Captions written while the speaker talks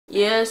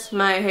Yes,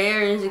 my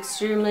hair is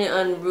extremely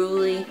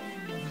unruly.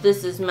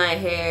 This is my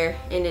hair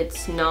in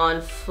its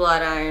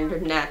non-flat ironed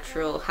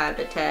natural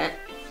habitat.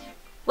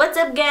 What's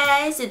up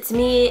guys, it's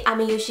me, I'm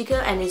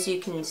Yoshiko, and as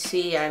you can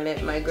see I'm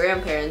at my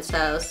grandparents'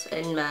 house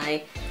in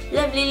my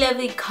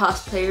lovely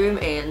cosplay room,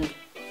 and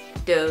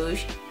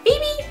Doge.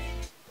 Baby!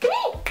 Come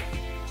here!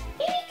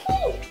 Baby, come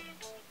here!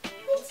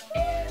 It's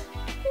here!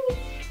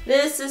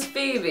 This is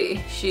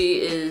Phoebe.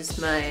 She is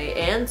my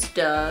aunt's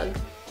dog.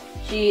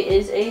 She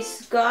is a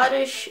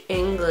Scottish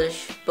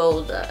English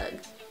bulldog.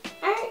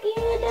 Aren't you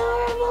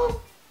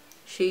adorable?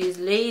 She's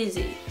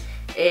lazy.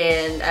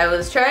 And I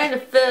was trying to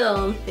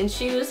film and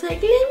she was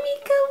like, let me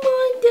come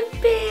on to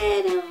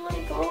bed. I'm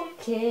like,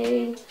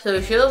 okay.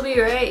 So she'll be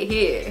right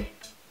here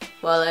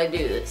while I do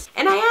this.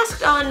 And I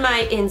asked on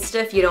my Insta,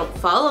 if you don't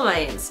follow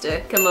my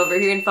Insta, come over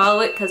here and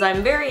follow it, because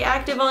I'm very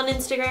active on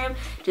Instagram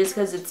just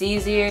because it's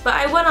easier. But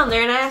I went on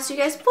there and I asked you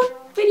guys, what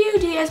video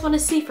do you guys want to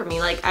see from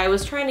me? Like, I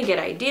was trying to get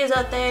ideas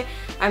out there.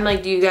 I'm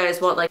like, do you guys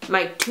want like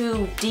my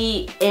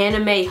 2D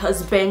anime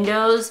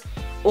husbandos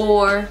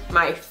or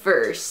my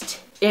first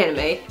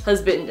anime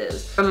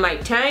husbandos? From my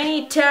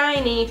tiny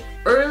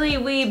early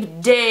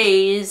weeb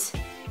days,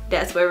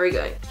 that's where we're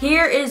going.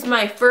 Here is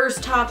my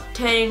first top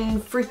 10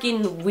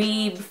 freaking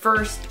weeb,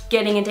 first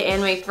getting into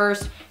anime,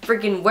 first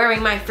freaking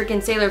wearing my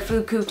freaking Sailor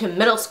Fuku to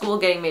middle school,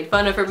 getting made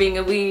fun of for being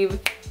a weeb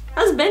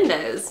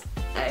husbandos.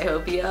 I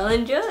hope you all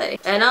enjoy.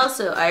 And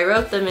also, I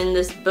wrote them in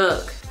this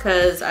book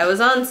because I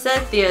was on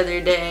set the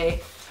other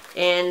day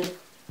and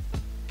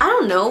I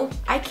don't know.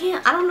 I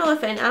don't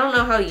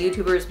know how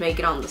YouTubers make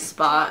it on the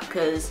spot,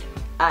 because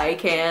I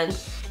can't.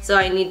 So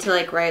I need to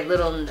like write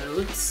little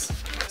notes.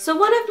 So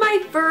one of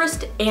my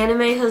first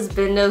anime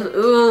husbandos,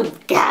 ooh,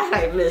 God,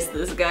 I miss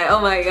this guy,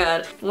 oh my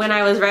god. When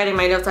I was writing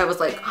my notes, I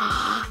was like,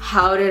 oh,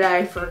 how did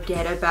I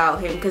forget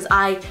about him? Because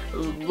I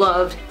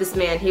loved this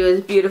man. He was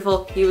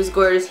beautiful, he was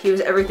gorgeous, he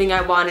was everything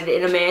I wanted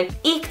in a man.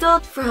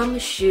 Ikto from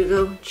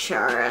Shugo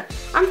Chara.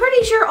 I'm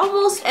pretty sure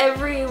almost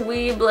every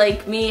weeb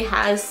like me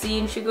has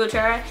seen Shugo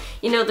Chara.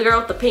 You know, the girl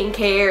with the pink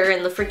hair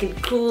and the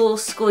freaking cool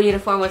school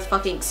uniform with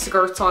fucking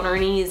skirts on her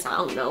knees, I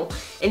don't know.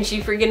 And she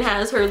freaking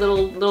has her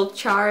little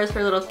chars,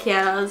 her little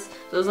cows,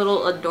 those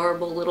little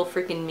adorable little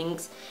freaking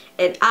minks.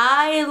 And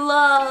I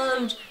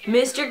loved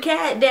Mr.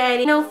 Cat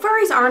Daddy. You know,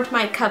 furries aren't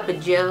my cup of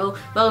joe,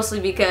 mostly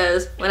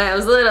because when I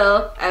was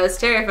little, I was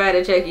terrified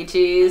of Chuck E.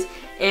 Cheese.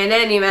 And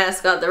any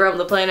mascot that roamed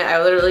the planet, I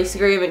would literally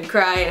scream and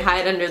cry and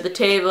hide under the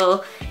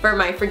table for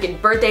my freaking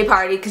birthday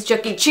party, because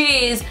Chuck E.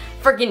 Cheese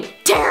freaking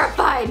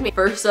terrified me.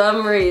 For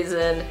some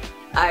reason,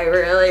 I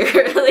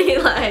really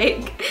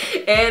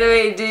like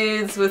anime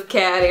dudes with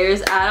cat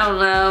ears. I don't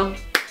know.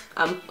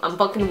 I'm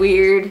fucking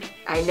weird.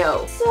 I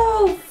know.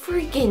 So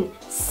freaking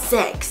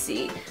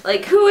sexy.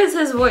 Like, who is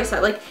his voice?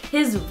 Like,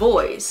 his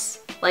voice.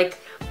 Like,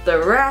 the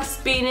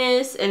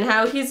raspiness and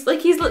how he's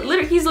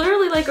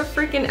literally like a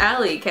freaking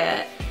alley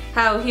cat.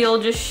 How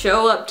he'll just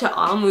show up to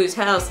Amu's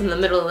house in the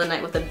middle of the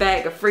night with a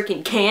bag of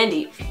freaking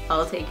candy.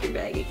 I'll take your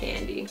bag of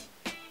candy.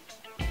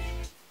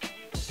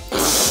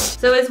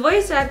 So his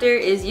voice actor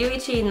is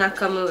Yuichi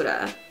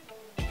Nakamura.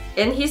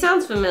 And he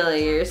sounds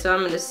familiar, so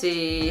I'm gonna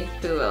see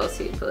who else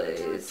he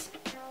plays.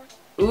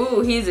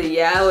 Ooh, he's a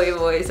yaoi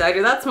voice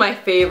actor. That's my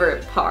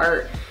favorite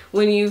part.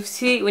 When you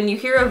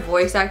hear a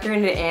voice actor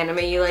in an anime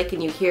you like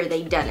and you hear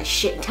they done a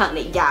shit ton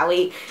of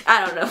yaoi,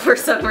 I don't know, for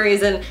some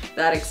reason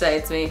that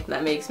excites me.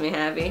 That makes me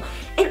happy.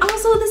 And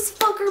also this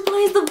fucker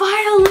plays the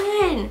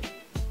violin!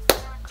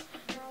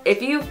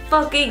 If you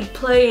fucking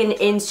play an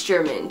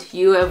instrument,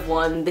 you have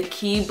won the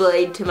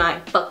keyblade to my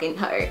fucking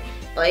heart.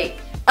 Like,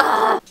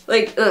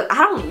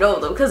 I don't know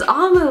though, because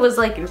Amu was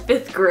like in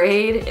 5th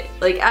grade.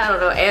 Like, I don't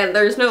know, and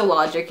there's no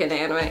logic in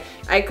anime.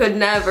 I could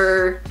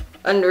never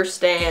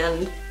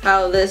understand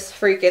how this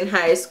freaking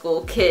high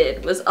school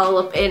kid was all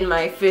up in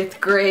my 5th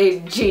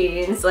grade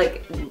jeans.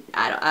 Like,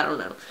 I don't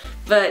know.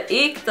 But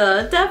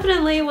Ikta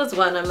definitely was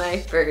one of my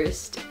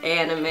first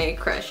anime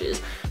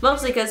crushes.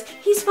 Mostly because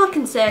he's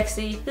fucking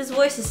sexy, his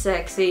voice is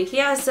sexy, he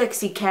has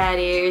sexy cat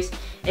ears,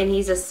 and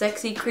he's a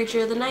sexy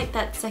creature of the night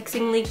that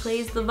sexingly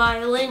plays the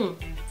violin.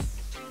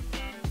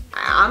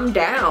 I'm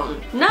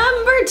down.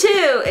 Number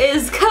 2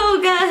 is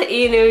Koga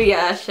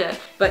Inuyasha.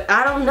 But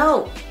I don't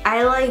know.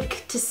 I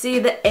like to see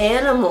the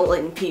animal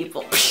in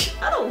people.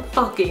 I don't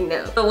fucking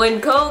know. But when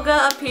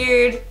Koga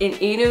appeared in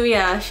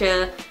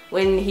Inuyasha,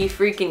 when he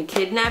freaking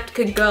kidnapped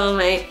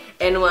Kagome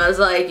and was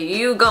like,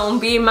 you gon'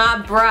 be my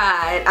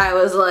bride, I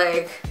was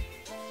like,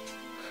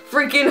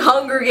 freaking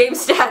Hunger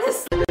Games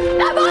status.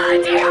 I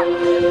volunteer!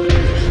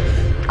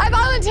 I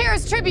volunteer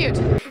as tribute!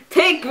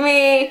 Pick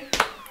me!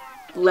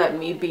 Let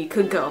me be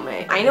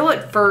Kagome. I know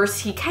at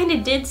first he kinda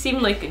did seem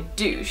like a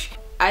douche.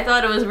 I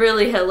thought it was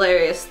really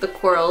hilarious, the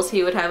quarrels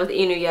he would have with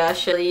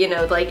Inuyasha. You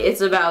know, like, it's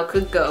about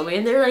Kagome,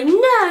 and they're like,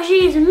 no,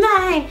 she's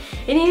mine!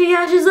 And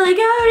Inuyasha's like,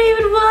 I don't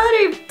even want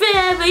her,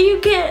 bae, but you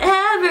can't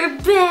have her,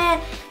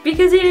 bae,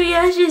 because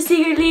Inuyasha's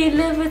secretly in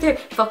love with her.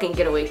 Fucking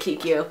get away,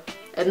 Kikyo.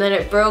 And then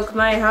it broke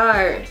my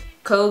heart.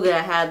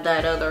 Koga had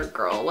that other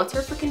girl. What's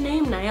her freaking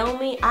name?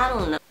 Naomi? I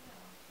don't know.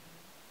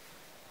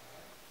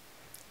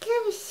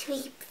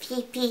 sleep,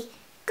 Pee-Pee.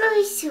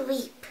 Go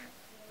sleep.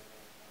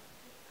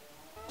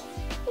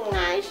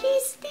 Nah,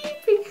 she's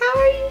sleeping. How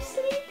are you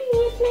sleeping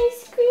with my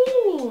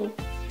screaming?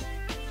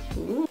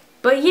 Ooh.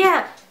 But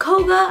yeah,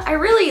 Koga, I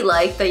really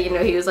like that, you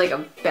know, he was like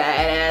a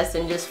badass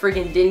and just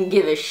freaking didn't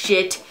give a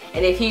shit.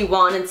 And if he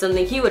wanted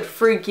something, he would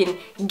freaking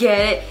get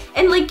it.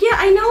 And like, yeah,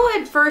 I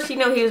know at first, you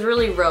know, he was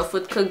really rough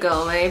with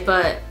Kagome,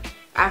 but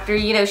after,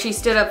 you know, she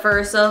stood up for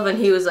herself and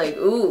he was like,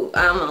 ooh,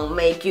 I'm gonna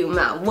make you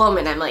my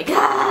woman. I'm like,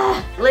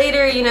 ah!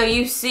 Later, you know,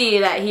 you see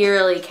that he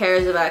really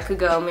cares about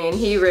Kagome and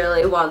he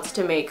really wants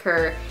to make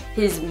her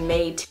his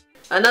mate.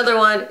 Another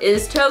one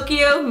is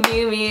Tokyo,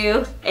 Mew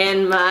Mew,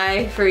 and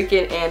my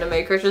freaking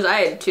anime crushes. I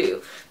had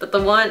two, but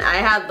the one I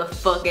had the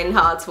fucking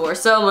hots for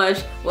so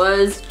much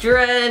was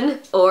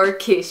Dren or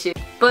Kishu.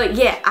 But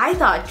yeah, I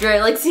thought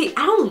Dren, like, see,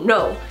 I don't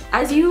know.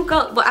 As you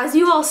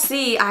all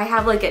see, I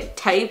have like a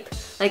type.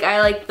 Like,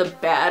 I like the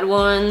bad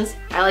ones.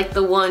 I like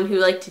the one who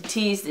like to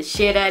tease the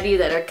shit out of you,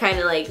 that are kind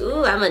of like,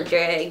 ooh, I'ma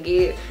drag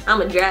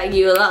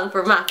you along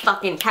for my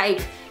fucking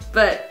type.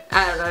 But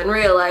I don't know, in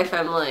real life,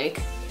 I'm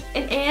like,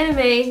 in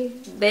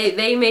anime,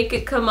 they make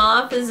it come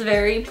off as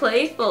very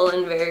playful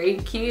and very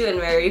cute and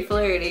very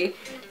flirty.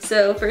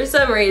 So for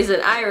some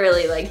reason, I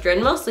really like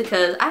Dren, mostly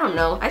because, I don't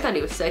know, I thought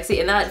he was sexy,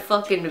 and that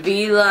fucking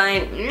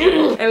V-line,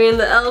 I mean,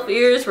 the elf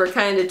ears were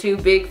kind of too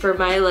big for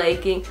my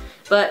liking,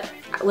 but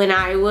when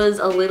I was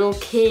a little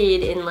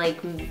kid in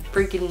like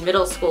freaking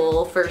middle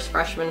school, first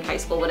freshman, high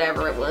school,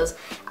 whatever it was,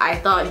 I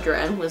thought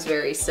Dren was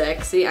very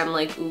sexy. I'm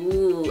like,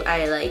 ooh,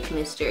 I like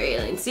Mr.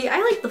 Alien. See,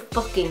 I like the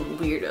fucking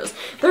weirdos.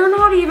 They're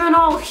not even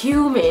all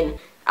human.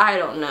 I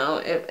don't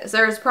know.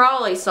 There's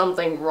probably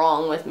something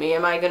wrong with me.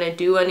 Am I gonna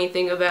do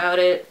anything about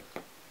it?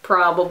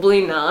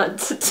 Probably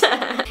not.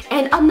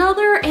 And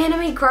another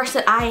anime crush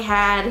that I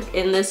had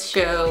in this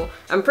show,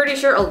 I'm pretty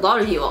sure a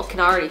lot of you all can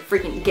already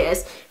freaking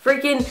guess,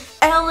 freaking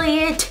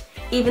Elliot!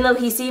 Even though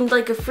he seemed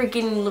like a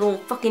freaking little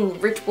fucking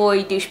rich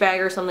boy douchebag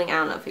or something. I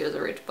don't know if he was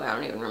a rich boy, I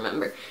don't even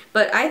remember.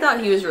 But I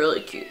thought he was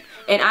really cute.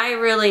 And I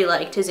really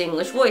liked his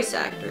English voice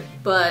actor.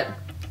 But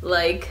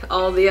like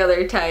all the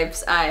other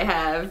types I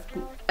have,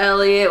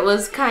 Elliot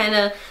was kind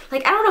of,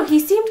 like, I don't know, he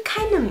seemed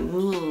kind of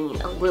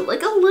mean, a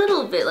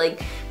little bit,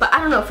 like, but I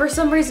don't know, for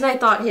some reason I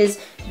thought his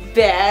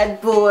bad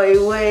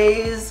boy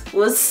ways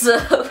was so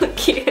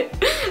cute.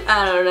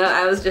 I don't know,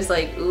 I was just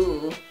like,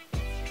 ooh,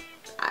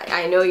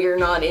 I know you're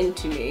not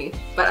into me,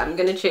 but I'm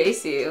gonna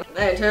chase you.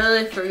 I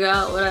totally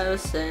forgot what I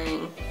was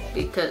saying,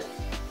 because...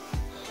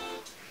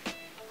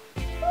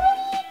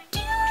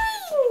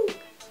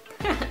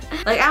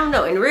 Like, I don't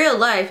know, in real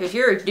life, if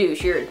you're a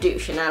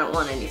douche, and I don't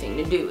want anything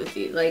to do with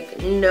you.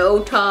 Like,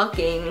 no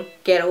talking,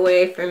 get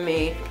away from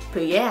me.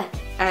 But yeah,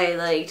 I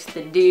liked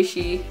the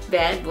douchey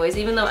bad boys,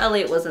 even though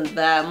Elliot wasn't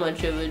that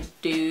much of a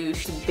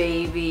douche.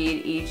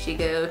 Babied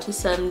Ichigo to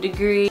some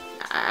degree.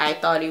 I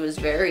thought he was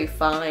very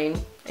fine.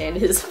 And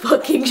his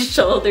fucking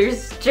shoulder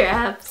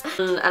straps.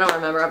 I don't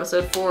remember,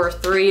 episode 4 or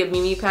 3 of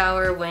Mimi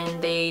Power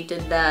when they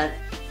did that.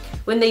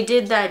 When they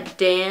did that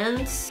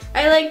dance,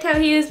 I liked how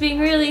he was being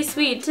really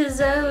sweet to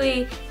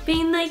Zoe,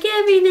 being like,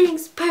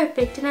 everything's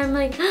perfect, and I'm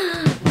like,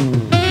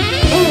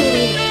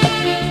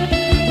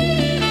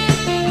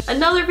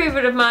 Another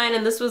favorite of mine,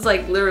 and this was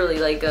like literally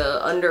like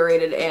a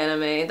underrated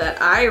anime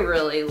that I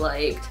really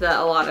liked that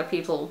a lot of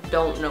people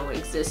don't know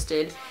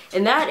existed,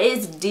 and that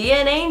is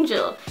DN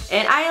Angel,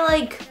 and I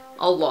like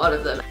a lot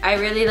of them. I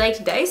really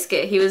liked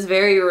Daisuke. He was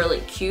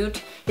really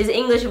cute. His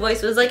English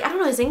voice was like, I don't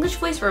know, his English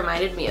voice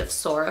reminded me of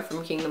Sora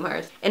from Kingdom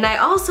Hearts. And I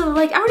also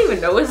like, I don't even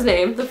know his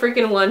name, the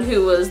freaking one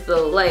who was the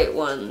light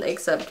one,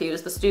 except he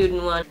was the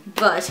student one.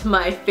 But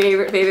my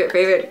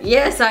favorite,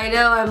 yes, I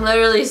know, I'm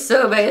literally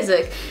so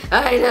basic.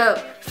 I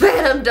know,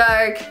 Phantom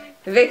Dark.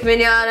 Vic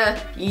Mignogna,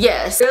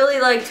 yes.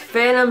 Really liked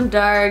Phantom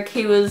Dark.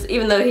 He was,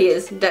 even though he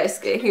is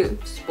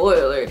Daisuke,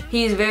 spoiler,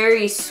 he's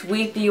very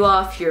sweep you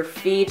off your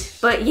feet.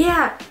 But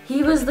yeah,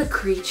 he was the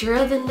creature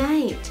of the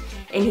night.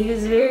 And he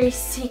was very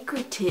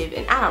secretive,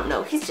 and I don't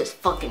know, he's just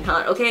fucking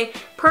hot, okay?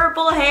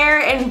 Purple hair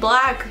and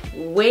black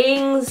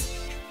wings.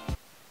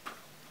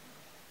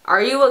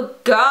 Are you a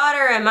god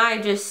or am I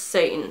just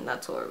Satan?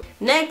 That's horrible.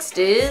 Next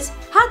is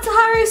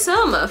Hatsuharu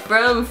Soma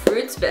from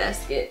Fruits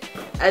Basket.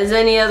 As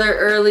any other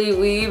early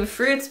weeb,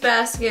 Fruits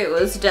Basket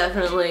was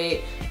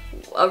definitely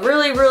a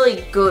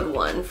really good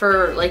one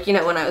for, like, you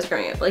know, when I was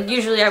growing up. Like,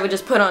 usually I would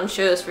just put on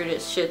shows for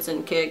just shits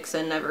and kicks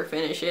and never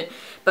finish it.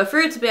 But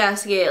Fruits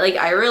Basket, like,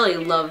 I really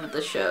loved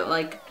the show.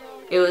 Like,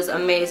 it was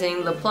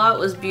amazing. The plot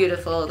was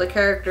beautiful. The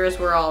characters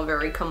were all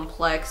very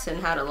complex and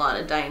had a lot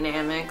of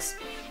dynamics.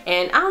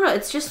 And I don't know,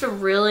 it's just a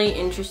really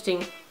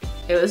interesting,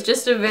 it was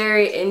just a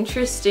very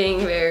interesting,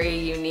 very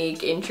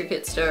unique,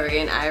 intricate story,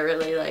 and I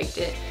really liked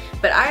it.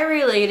 But I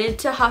related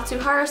to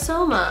Hatsuharu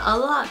Soma a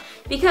lot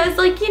because,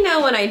 like, you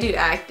know, when I do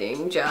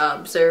acting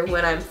jobs or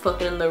when I'm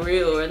fucking in the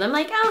real world, I'm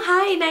like, oh,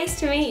 hi, nice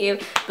to meet you.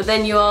 But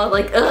then you all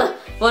like, ugh.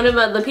 One of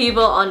the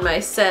people on my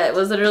set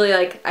was literally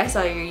like, I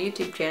saw your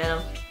YouTube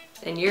channel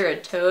and you're a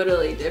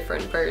totally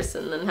different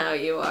person than how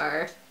you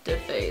are their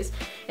face.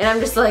 And I'm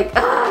just like,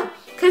 ah!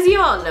 Cause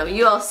you all know,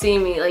 you all see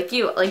me, like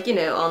you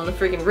know, on the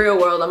freaking real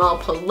world, I'm all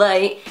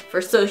polite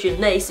for social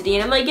nicety,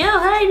 and I'm like, yo,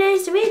 hi,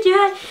 nice to meet you,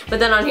 hi. But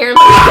then on here,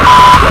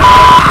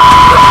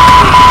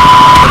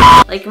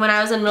 like when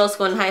I was in middle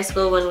school and high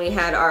school, when we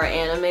had our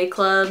anime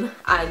club,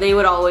 they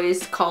would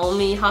always call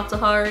me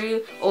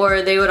Hataharu,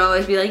 or they would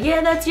always be like,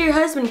 yeah, that's your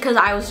husband, cause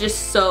I was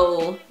just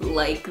so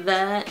like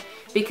that.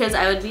 Because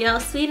I would be all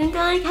sweet and go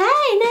like,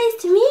 hi,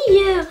 nice to meet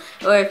you.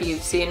 Or if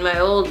you've seen my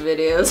old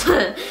videos,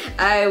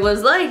 I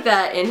was like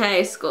that in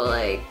high school.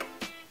 Like,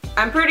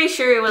 I'm pretty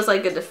sure it was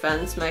like a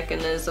defense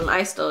mechanism.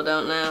 I still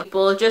don't know.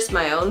 Well, just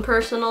my own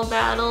personal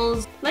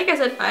battles. Like I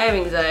said, I have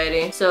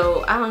anxiety,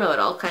 so I don't know, it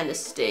all kind of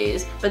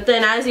stays. But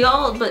then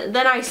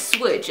then I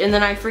switch, and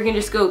then I freaking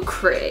just go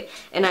cray.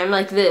 And I'm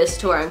like this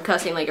to where I'm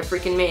cussing like a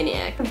freaking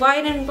maniac.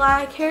 White and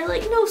black hair,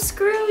 like, no,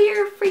 screw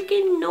your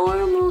freaking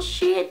normal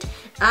shit.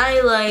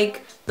 I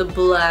like the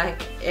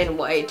black and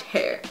white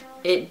hair.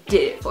 It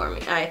did it for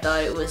me. I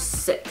thought it was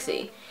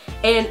sexy.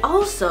 And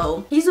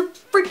also, he's a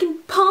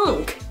freaking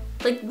punk.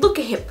 Like, look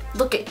at him.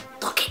 Look at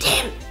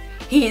him.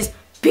 He's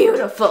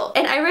beautiful.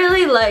 And I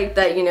really like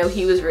that, you know,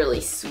 he was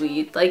really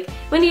sweet. Like,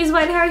 when he's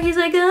white hair, he's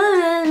like,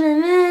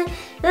 oh,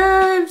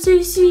 I'm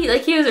so sweet.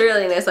 Like, he was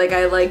really nice. Like,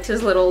 I liked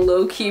his little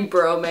low-key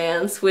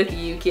bromance with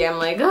Yuki. I'm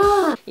like,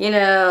 oh, you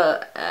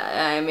know,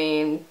 I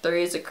mean,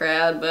 three's a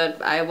crowd, but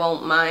I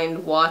won't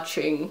mind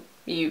watching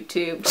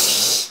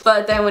YouTube.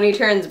 But then when he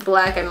turns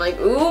black, I'm like,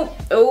 ooh,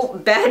 oh,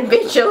 bad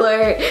bitch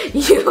alert.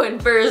 You in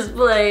first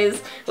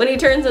place. When he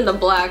turns into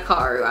Black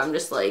Haru, I'm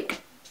just like,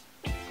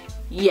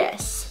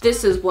 yes,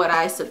 this is what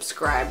I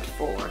subscribed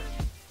for.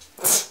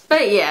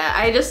 But yeah,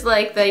 I just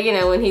like that, you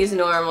know, when he's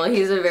normal,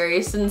 he's a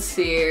very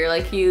sincere,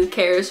 like, he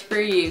cares for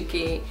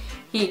Yuki.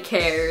 He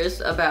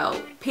cares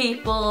about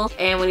people.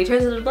 And when he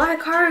turns into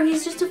Black Haru,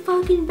 he's just a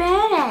fucking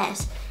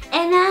badass.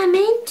 And I'm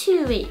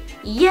into it.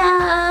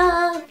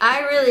 Yeah!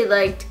 I really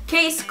liked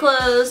Case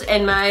Closed,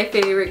 and my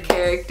favorite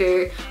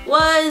character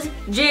was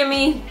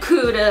Jimmy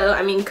Kudo.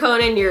 I mean,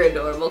 Conan, you're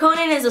adorable.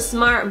 Conan is a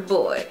smart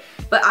boy.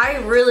 But I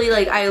really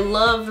I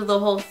loved the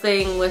whole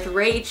thing with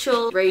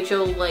Rachel.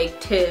 Rachel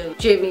liked him,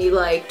 Jimmy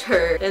liked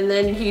her, and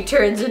then he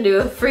turns into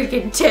a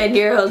freaking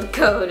 10-year-old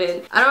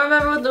Conan. I don't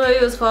remember what the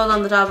movie was called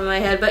on the top of my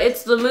head, but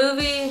it's the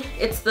movie,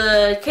 it's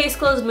the Case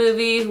Closed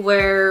movie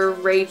where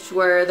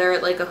they're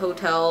at like a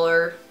hotel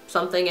or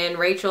something, and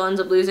Rachel ends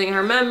up losing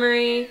her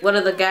memory. One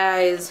of the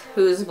guys,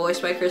 who's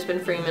voiced by Crispin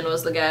Freeman,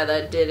 was the guy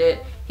that did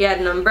it. He had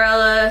an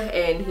umbrella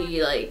and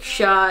he like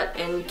shot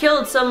and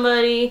killed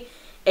somebody,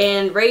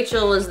 and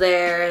Rachel was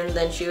there, and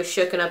then she was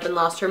shooken up and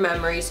lost her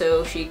memory,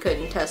 so she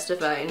couldn't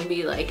testify and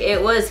be like, it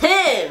was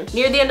him!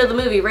 Near the end of the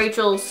movie,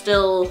 Rachel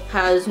still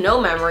has no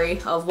memory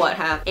of what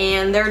happened,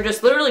 and they're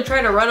just literally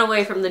trying to run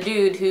away from the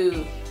dude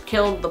who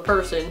killed the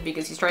person,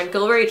 because he's trying to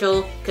kill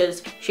Rachel,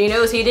 because she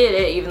knows he did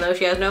it, even though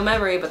she has no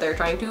memory, but they're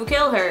trying to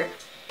kill her.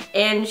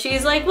 And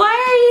she's like, why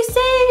are you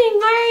saving?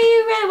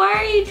 Why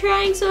are you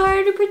trying so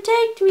hard to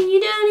protect me?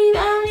 I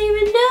don't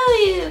even know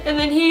you. And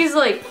then he's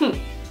like,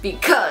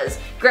 because,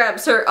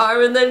 grabs her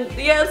arm, and then,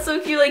 yeah, it's so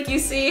cute, like, you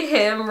see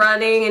him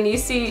running, and you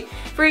see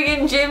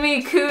freaking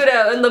Jimmy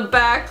Kudo in the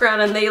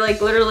background, and they,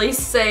 like, literally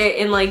say it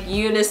in, like,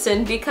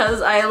 unison,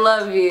 because I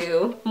love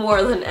you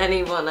more than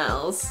anyone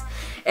else.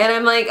 And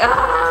I'm like,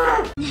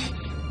 ah!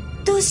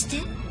 どうして?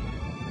 好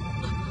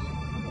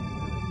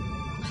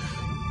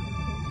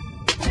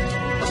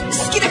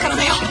きだから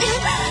だよ。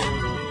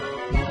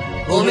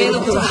おめえの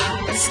ことが好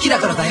きだ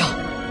からだよ。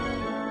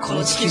こ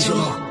の地球上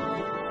の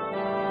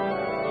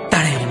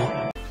誰よりも。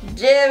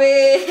Jimmy!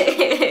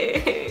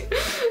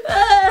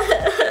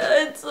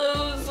 It's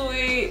so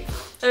sweet.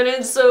 And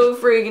it's so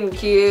freaking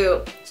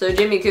cute. So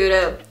Jimmy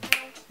Kudo,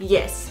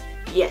 yes.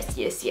 Yes,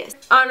 yes, yes.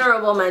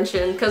 Honorable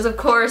mention, because of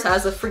course,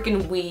 as a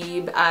freaking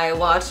weeb, I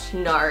watched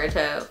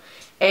Naruto.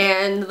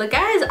 And the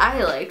guys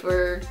I liked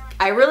were,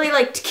 I really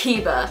liked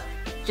Kiba.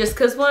 Just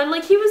because one,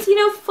 like, he was, you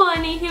know,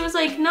 funny. He was,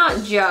 like,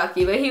 not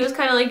jockey, but he was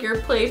kind of like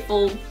your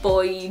playful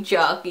boy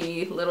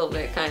jockey little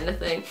bit kind of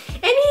thing.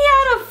 And he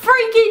had a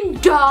freaking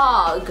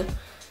dog.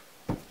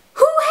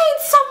 Who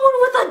hates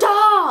someone with a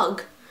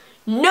dog?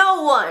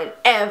 No one,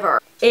 ever.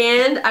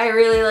 And I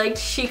really liked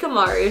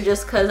Shikamaru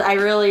just because I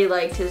really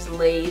liked his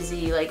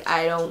lazy, like,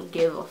 I don't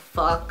give a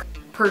fuck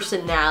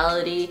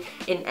personality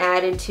and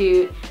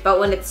attitude. But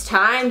when it's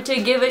time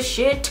to give a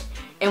shit,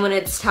 and when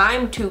it's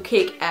time to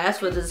kick ass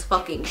with his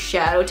fucking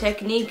shadow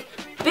technique,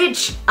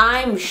 bitch,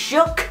 I'm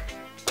shook.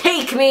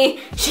 Take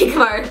me,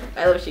 Shikamaru.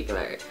 I love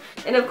Shikamaru.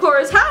 And of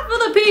course, half of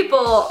the people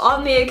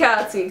on the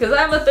Akatsuki, because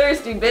I'm a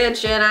thirsty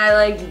bitch and I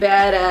like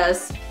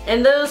badass.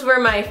 And those were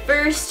my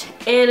first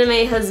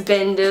anime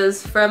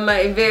husbandos from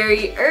my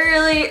very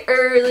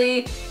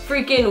early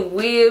freaking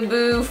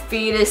weeaboo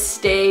fetus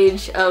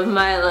stage of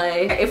my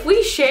life. If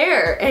we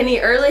share any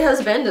early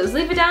husbandos,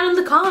 leave it down in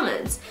the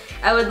comments.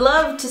 I would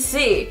love to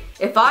see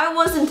if I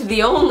wasn't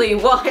the only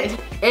one.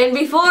 And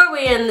before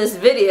we end this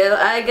video,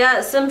 I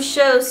got some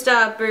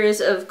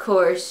showstoppers, of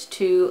course,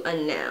 to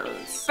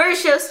announce.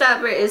 First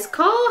showstopper is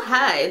Cole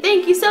Hyde.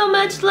 Thank you so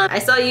much, love. I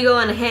saw you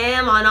going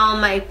ham on all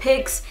my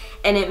pics,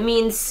 and it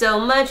means so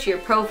much. Your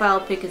profile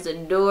pic is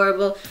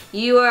adorable.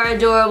 You are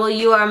adorable.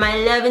 You are my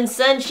love and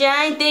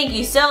sunshine. Thank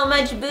you so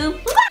much, boo.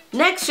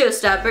 Next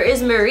showstopper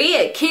is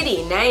Maria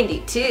Kitty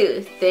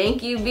 92.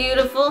 Thank you,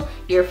 beautiful.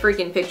 Your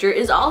freaking picture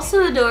is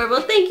also adorable.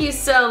 Thank you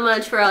so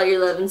much for all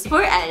your love and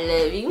support. I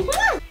love you.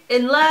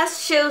 And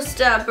last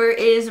showstopper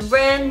is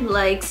Ren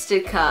Likes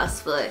to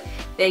Cosplay.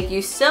 Thank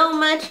you so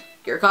much.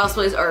 Your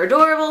cosplays are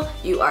adorable.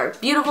 You are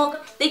beautiful.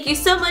 Thank you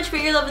so much for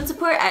your love and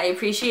support. I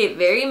appreciate it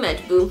very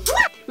much, boo.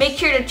 Make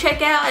sure to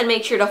check out and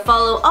make sure to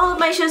follow all of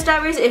my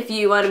showstoppers if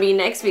you want to be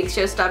next week's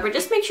showstopper.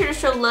 Just make sure to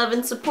show love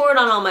and support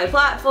on all my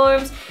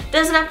platforms.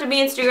 Doesn't have to be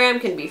Instagram,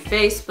 can be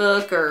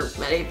Facebook or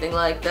anything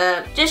like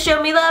that. Just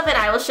show me love and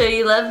I will show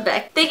you love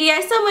back. Thank you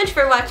guys so much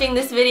for watching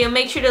this video.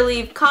 Make sure to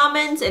leave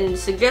comments and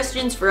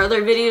suggestions for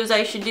other videos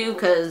I should do,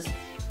 because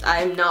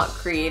I'm not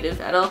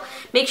creative at all.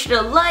 Make sure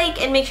to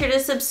like and make sure to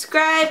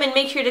subscribe and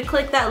make sure to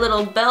click that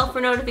little bell for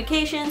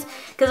notifications,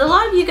 because a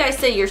lot of you guys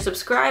say you're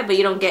subscribed but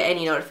you don't get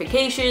any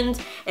notifications,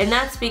 and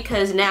that's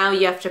because now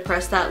you have to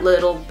press that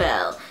little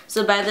bell.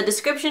 So by the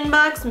description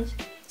box,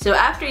 so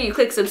after you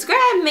click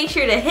subscribe, make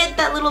sure to hit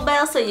that little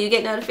bell so you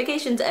get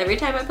notifications every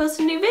time I post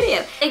a new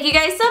video. Thank you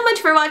guys so much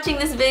for watching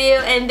this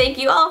video, and thank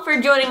you all for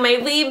joining my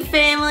Weeb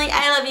family.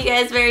 I love you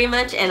guys very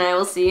much, and I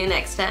will see you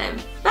next time.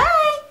 Bye!